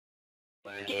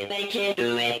Work it, make it,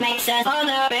 do it, makes us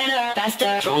harder, better,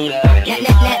 faster, stronger. That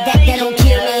don't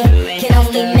kill me, can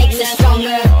only make us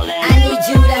stronger. I need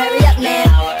you to hurry up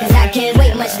now, cause I can't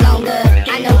wait much longer.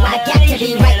 I know I got to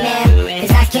be right now,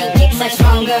 cause I can't get much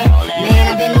stronger. Man,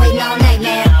 I've been waiting all night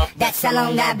now, that's how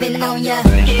long I've been on ya.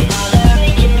 Work it harder,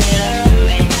 make it better,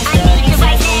 I need you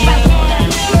right now.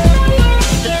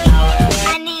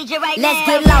 I need you right now. Let's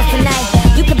get lost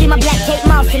tonight, you could be my black Kate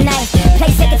Moss tonight. Play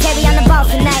secretary on the ball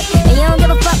tonight, and you don't give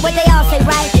a fuck what they all say,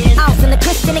 right? Awesome, the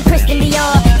Christian and Christian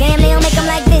Dior. Damn, they don't make them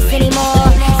like this anymore.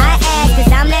 I ask, cause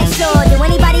I'm not sure. Do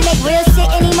anybody make real shit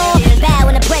anymore? Bow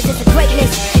in the presence of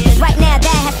greatness, cause right now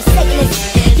that has to Satanist.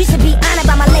 You should be honored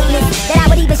by my lateness, that I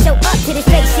would even show up to this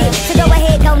fake shit. So go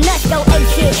ahead, go nuts, go ape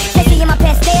shit. Sexy in my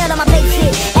pastel on my plate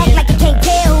shit. Act like you can't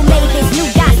tell who made this new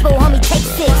gospel, homie, take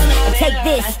 6 and take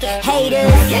this, haters.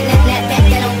 That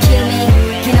don't kill me,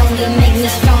 can only make me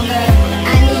stronger.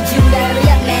 I need you to hurry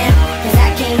up now, cause I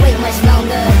can't wait much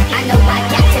longer. I know I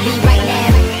got to be right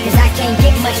now, cause I can't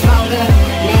get much stronger.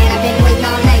 Man, I've been waiting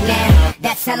all night now,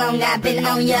 that's how long I've been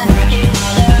on ya. I need you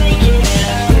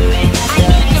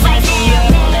right now.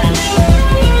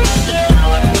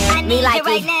 I need you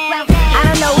right now. I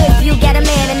don't know if you get a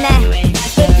man or not,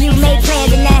 if you made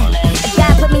plans or not, if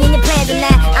God put me in your plans or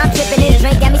not. I'm tripping, this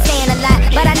drink got me saying a lot,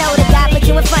 but I know that God put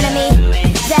you in front of me.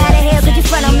 So how the hell could you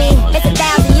front on me? It's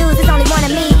 1,000 yous, it's only one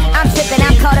of me. I'm tripping,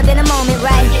 I'm caught up in the moment,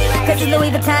 right? Cause it's Louis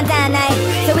Vuitton dine night,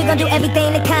 so we gon' do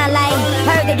everything the kind like.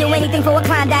 Heard they do anything for a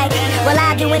Klondike, well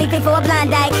I'll do anything for a blind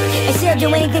dyke, and she'll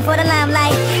do anything for the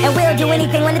limelight, and we'll do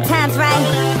anything when the time's right.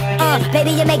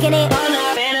 Baby, you're making it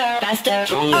harder, better, faster,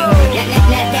 stronger.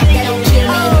 That don't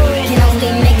kill me, can only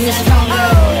make me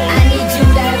stronger. I need you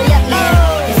to hurry up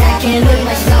now, cause I can't wait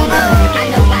much longer.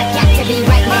 I know I got to be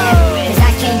right now, cause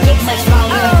I can't get much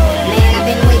stronger. Man, I've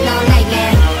been waiting all night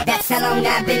now, that's how long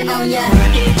I've been on ya.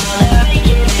 Work it harder, make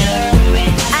it better,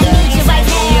 I need you right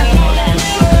now.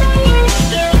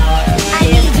 I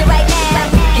need you right now.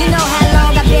 You know how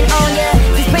long I've been on ya,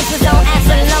 since Prince was on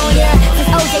Apollonia,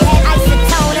 since OJ had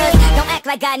isotoners. Don't act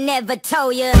like I never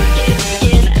told ya.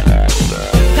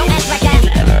 Don't act like I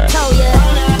told ya.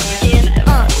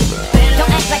 Don't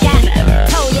act like I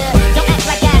told ya. Don't act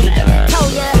like I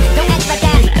told ya. Don't act like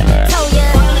I told ya.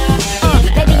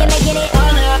 Baby, you're making it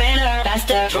harder, better,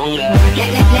 faster, stronger.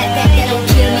 That don't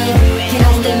kill me, can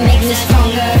only make me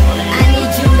stronger. I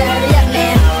need you to hurry up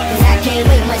now, cause I can't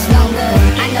wait much longer.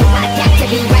 I know I got to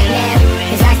be right now,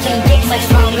 cause I can't get much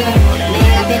stronger.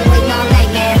 Man, I've been waiting all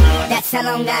night now, that's how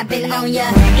long I've been on ya.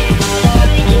 I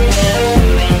need you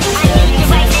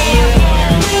right now.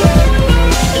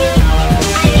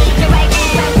 I need you right now. I need you right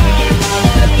now.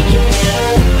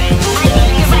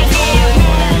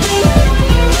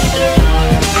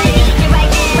 I need you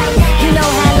right now. You know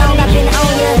how long I've been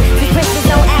on ya, since Prince was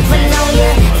on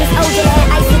Apollonia, since OJ had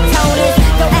isotoners.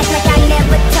 Don't act like I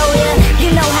never told ya. You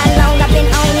know how long I've been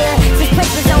on ya, since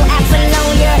Prince was on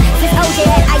Apollonia, since OJ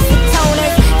had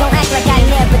isotoners. Don't act like I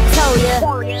never told ya.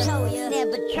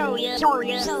 Never told ya. Never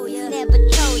told ya. Never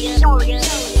told ya. Never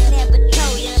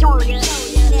told ya.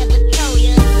 Never told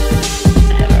ya.